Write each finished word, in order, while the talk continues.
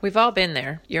We've all been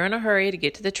there. You're in a hurry to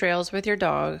get to the trails with your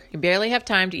dog. You barely have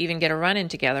time to even get a run in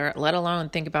together, let alone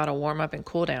think about a warm up and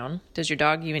cool down. Does your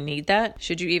dog even need that?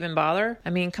 Should you even bother? I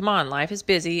mean, come on, life is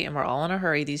busy and we're all in a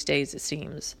hurry these days, it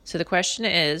seems. So the question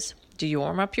is, do you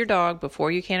warm up your dog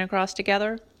before you canicross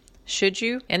together? Should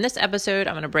you? In this episode,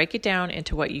 I'm going to break it down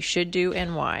into what you should do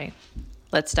and why.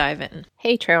 Let's dive in.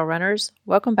 Hey, trail runners.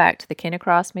 Welcome back to the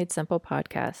Canicross Made Simple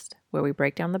podcast, where we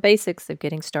break down the basics of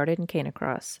getting started in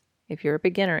canicross. If you're a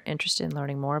beginner interested in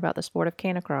learning more about the sport of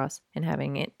canicross and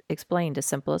having it explained as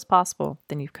simple as possible,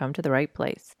 then you've come to the right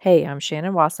place. Hey, I'm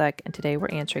Shannon Wasak, and today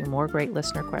we're answering more great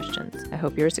listener questions. I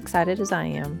hope you're as excited as I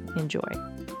am. Enjoy.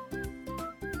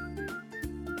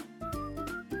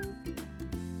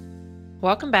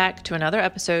 Welcome back to another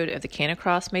episode of the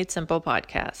Canicross Made Simple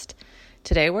podcast.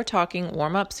 Today we're talking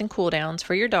warm-ups and cool-downs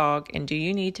for your dog, and do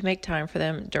you need to make time for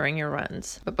them during your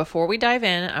runs? But before we dive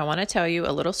in, I want to tell you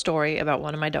a little story about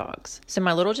one of my dogs. So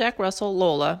my little Jack Russell,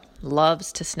 Lola,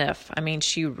 loves to sniff. I mean,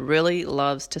 she really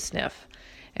loves to sniff.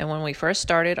 And when we first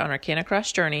started on our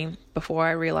canicross journey, before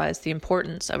I realized the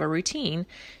importance of a routine,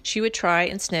 she would try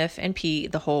and sniff and pee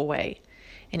the whole way.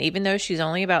 And even though she's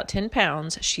only about 10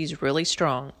 pounds, she's really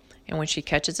strong. And when she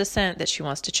catches a scent that she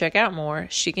wants to check out more,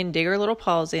 she can dig her little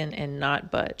paws in and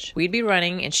not budge. We'd be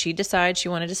running and she'd decide she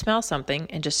wanted to smell something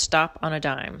and just stop on a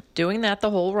dime. Doing that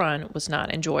the whole run was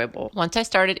not enjoyable. Once I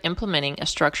started implementing a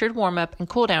structured warm-up and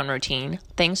cool-down routine,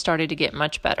 things started to get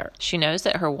much better. She knows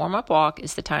that her warm-up walk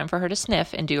is the time for her to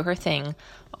sniff and do her thing.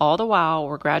 All the while,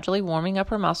 we're gradually warming up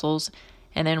her muscles,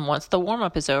 and then once the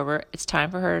warm-up is over, it's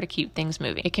time for her to keep things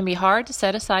moving. It can be hard to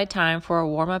set aside time for a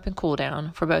warm-up and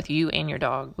cool-down for both you and your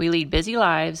dog. We lead busy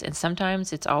lives, and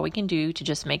sometimes it's all we can do to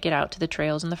just make it out to the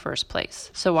trails in the first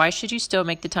place. So why should you still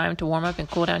make the time to warm up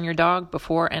and cool down your dog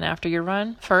before and after your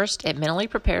run? First, it mentally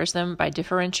prepares them by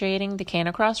differentiating the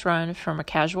canicross run from a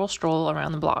casual stroll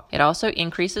around the block. It also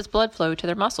increases blood flow to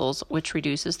their muscles, which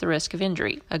reduces the risk of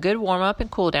injury. A good warm-up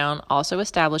and cool-down also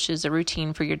establishes a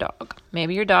routine for your dog.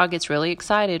 Maybe your dog gets really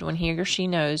excited when he or she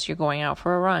knows you're going out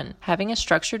for a run. Having a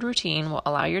structured routine will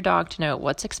allow your dog to know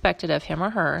what's expected of him or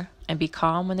her and be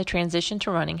calm when the transition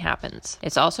to running happens.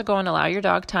 It's also going to allow your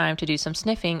dog time to do some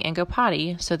sniffing and go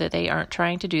potty so that they aren't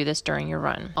trying to do this during your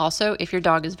run. Also, if your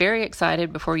dog is very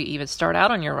excited before you even start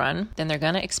out on your run, then they're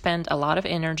going to expend a lot of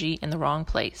energy in the wrong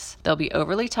place. They'll be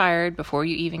overly tired before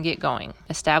you even get going.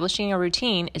 Establishing a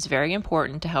routine is very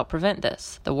important to help prevent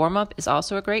this. The warm-up is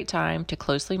also a great time to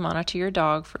closely monitor your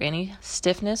dog for any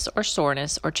stiffness or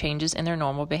soreness or changes in their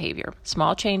normal behavior.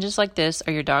 Small changes like this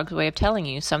are your dog's way of telling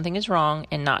you something is wrong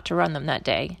and not to run them that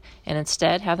day, and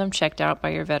instead have them checked out by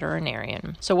your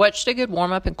veterinarian. So what should a good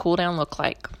warm-up and cool-down look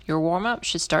like? Your warm-up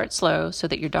should start slow so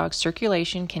that your dog's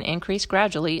circulation can increase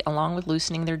gradually along with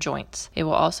loosening their joints. It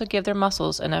will also give their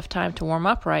muscles enough time to warm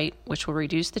up right, which will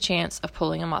reduce the chance of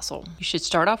pulling a muscle. You should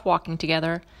start off walking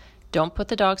together. Don't put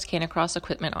the dog's canicross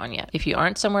equipment on yet. If you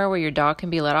aren't somewhere where your dog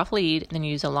can be let off lead, then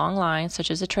use a long line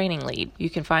such as a training lead. You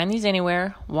can find these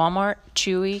anywhere: Walmart,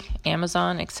 Chewy,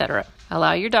 Amazon, etc.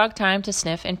 Allow your dog time to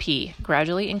sniff and pee.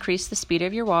 Gradually increase the speed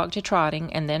of your walk to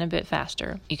trotting and then a bit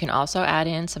faster. You can also add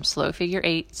in some slow figure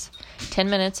eights. 10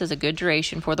 minutes is a good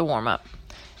duration for the warm-up.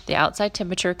 The outside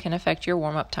temperature can affect your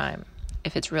warm-up time.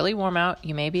 If it's really warm out,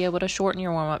 you may be able to shorten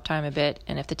your warm-up time a bit,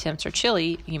 and if the temps are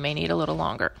chilly, you may need a little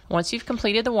longer. Once you've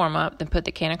completed the warm-up, then put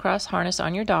the canicross harness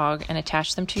on your dog and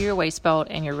attach them to your waist belt,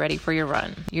 and you're ready for your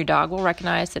run. Your dog will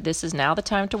recognize that this is now the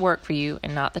time to work for you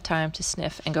and not the time to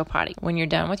sniff and go potty. When you're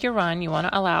done with your run, you want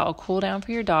to allow a cool down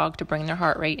for your dog to bring their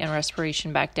heart rate and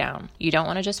respiration back down. You don't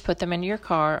want to just put them into your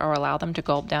car or allow them to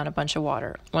gulp down a bunch of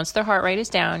water. Once their heart rate is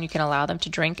down, you can allow them to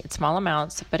drink in small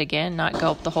amounts, but again, not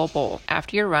gulp the whole bowl.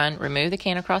 After your run, remove the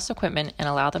canicross equipment and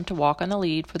allow them to walk on the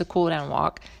lead for the cool down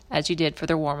walk as you did for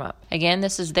their warm-up. Again,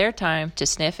 this is their time to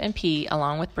sniff and pee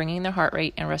along with bringing their heart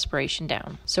rate and respiration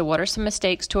down. So what are some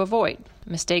mistakes to avoid?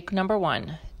 Mistake number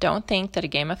 1. Don't think that a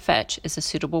game of fetch is a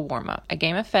suitable warm-up. A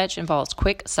game of fetch involves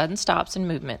quick, sudden stops and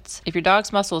movements. If your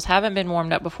dog's muscles haven't been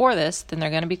warmed up before this, then they're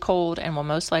going to be cold and will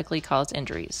most likely cause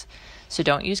injuries. So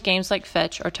don't use games like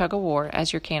fetch or tug of war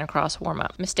as your canicross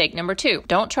warm-up. Mistake number 2.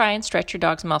 Don't try and stretch your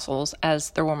dog's muscles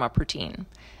as their warm-up routine.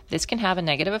 This can have a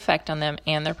negative effect on them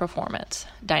and their performance.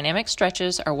 Dynamic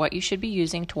stretches are what you should be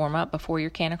using to warm up before your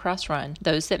canicross run,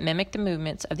 those that mimic the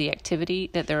movements of the activity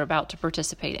that they're about to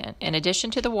participate in. In addition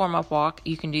to the warm-up walk,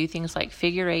 you can do things like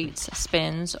figure eights,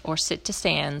 spins, or sit to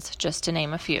stands, just to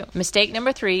name a few. Mistake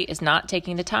number 3 is not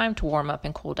taking the time to warm up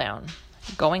and cool down.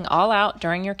 Going all out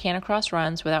during your Canicross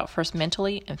runs without first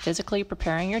mentally and physically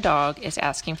preparing your dog is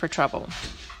asking for trouble.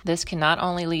 This can not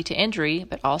only lead to injury,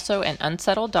 but also an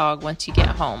unsettled dog once you get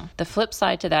home. The flip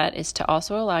side to that is to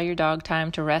also allow your dog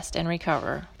time to rest and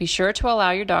recover. Be sure to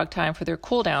allow your dog time for their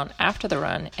cool down after the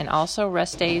run and also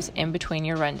rest days in between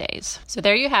your run days. So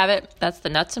there you have it. That's the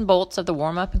nuts and bolts of the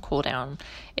warm up and cool down.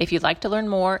 If you'd like to learn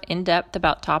more in depth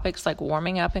about topics like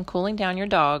warming up and cooling down your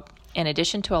dog, in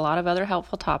addition to a lot of other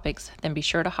helpful topics, then be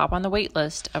sure to hop on the wait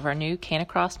list of our new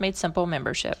Canicross Made Simple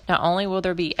membership. Not only will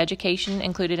there be education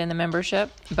included in the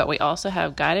membership, but we also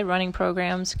have guided running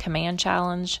programs, command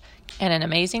challenge, and an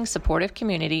amazing supportive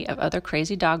community of other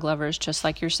crazy dog lovers just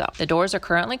like yourself. The doors are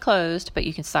currently closed, but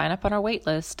you can sign up on our wait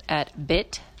list at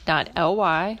bit.ly/CMS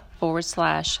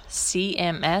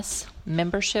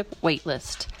membership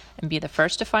waitlist and be the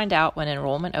first to find out when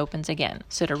enrollment opens again.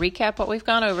 So to recap what we've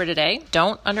gone over today,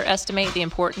 don't underestimate the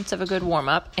importance of a good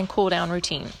warm-up and cool-down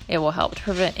routine. It will help to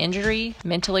prevent injury,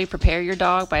 mentally prepare your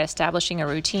dog by establishing a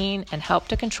routine, and help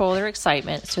to control their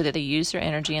excitement so that they use their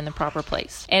energy in the proper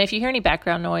place. And if you hear any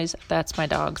background noise, that's my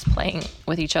dogs playing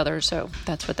with each other, so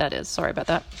that's what that is. Sorry about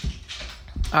that.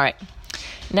 All right.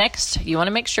 Next, you want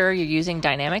to make sure you're using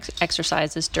dynamic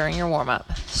exercises during your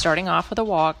warm-up, starting off with a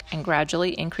walk and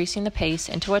gradually increasing the pace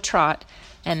into a trot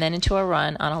and then into a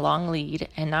run on a long lead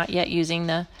and not yet using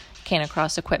the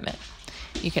Canicross equipment.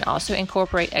 You can also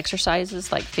incorporate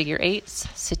exercises like figure eights,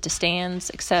 sit to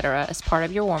stands, etc. as part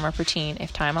of your warm-up routine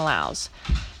if time allows.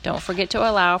 Don't forget to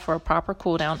allow for a proper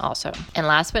cool down also. And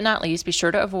last but not least, be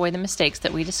sure to avoid the mistakes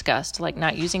that we discussed, like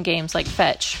not using games like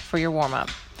Fetch for your warm-up.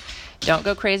 Don't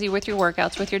go crazy with your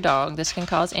workouts with your dog. This can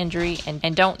cause injury,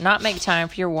 and don't not make time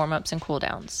for your warm-ups and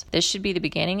cool-downs. This should be the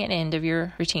beginning and end of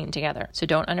your routine together, so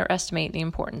don't underestimate the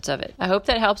importance of it. I hope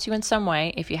that helps you in some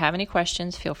way. If you have any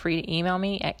questions, feel free to email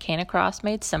me at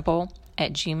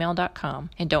canicrossmadesimple@gmail.com.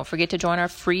 And don't forget to join our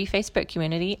free Facebook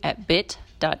community at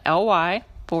bit.ly/Learn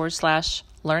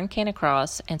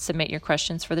Canicross and submit your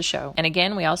questions for the show. And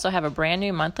again, we also have a brand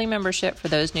new monthly membership for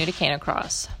those new to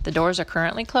Canicross. The doors are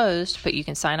currently closed, but you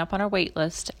can sign up on our wait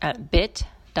list at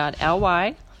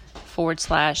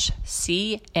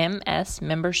bit.ly/CMS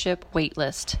membership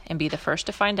waitlist and be the first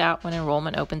to find out when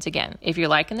enrollment opens again. If you're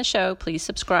liking the show, please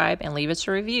subscribe and leave us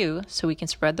a review so we can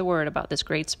spread the word about this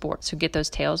great sport. So get those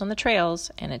tails on the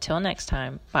trails, and until next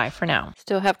time, bye for now.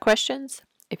 Still have questions?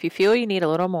 If you feel you need a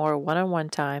little more one-on-one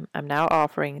time, I'm now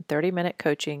offering 30-minute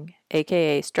coaching,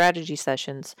 aka strategy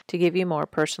sessions, to give you more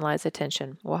personalized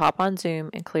attention. We'll hop on Zoom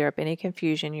and clear up any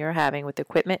confusion you're having with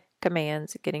equipment,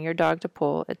 commands, getting your dog to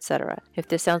pull, etc. If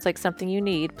this sounds like something you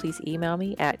need, please email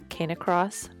me at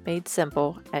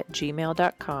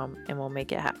canicrossmadesimple@gmail.com and we'll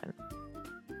make it happen.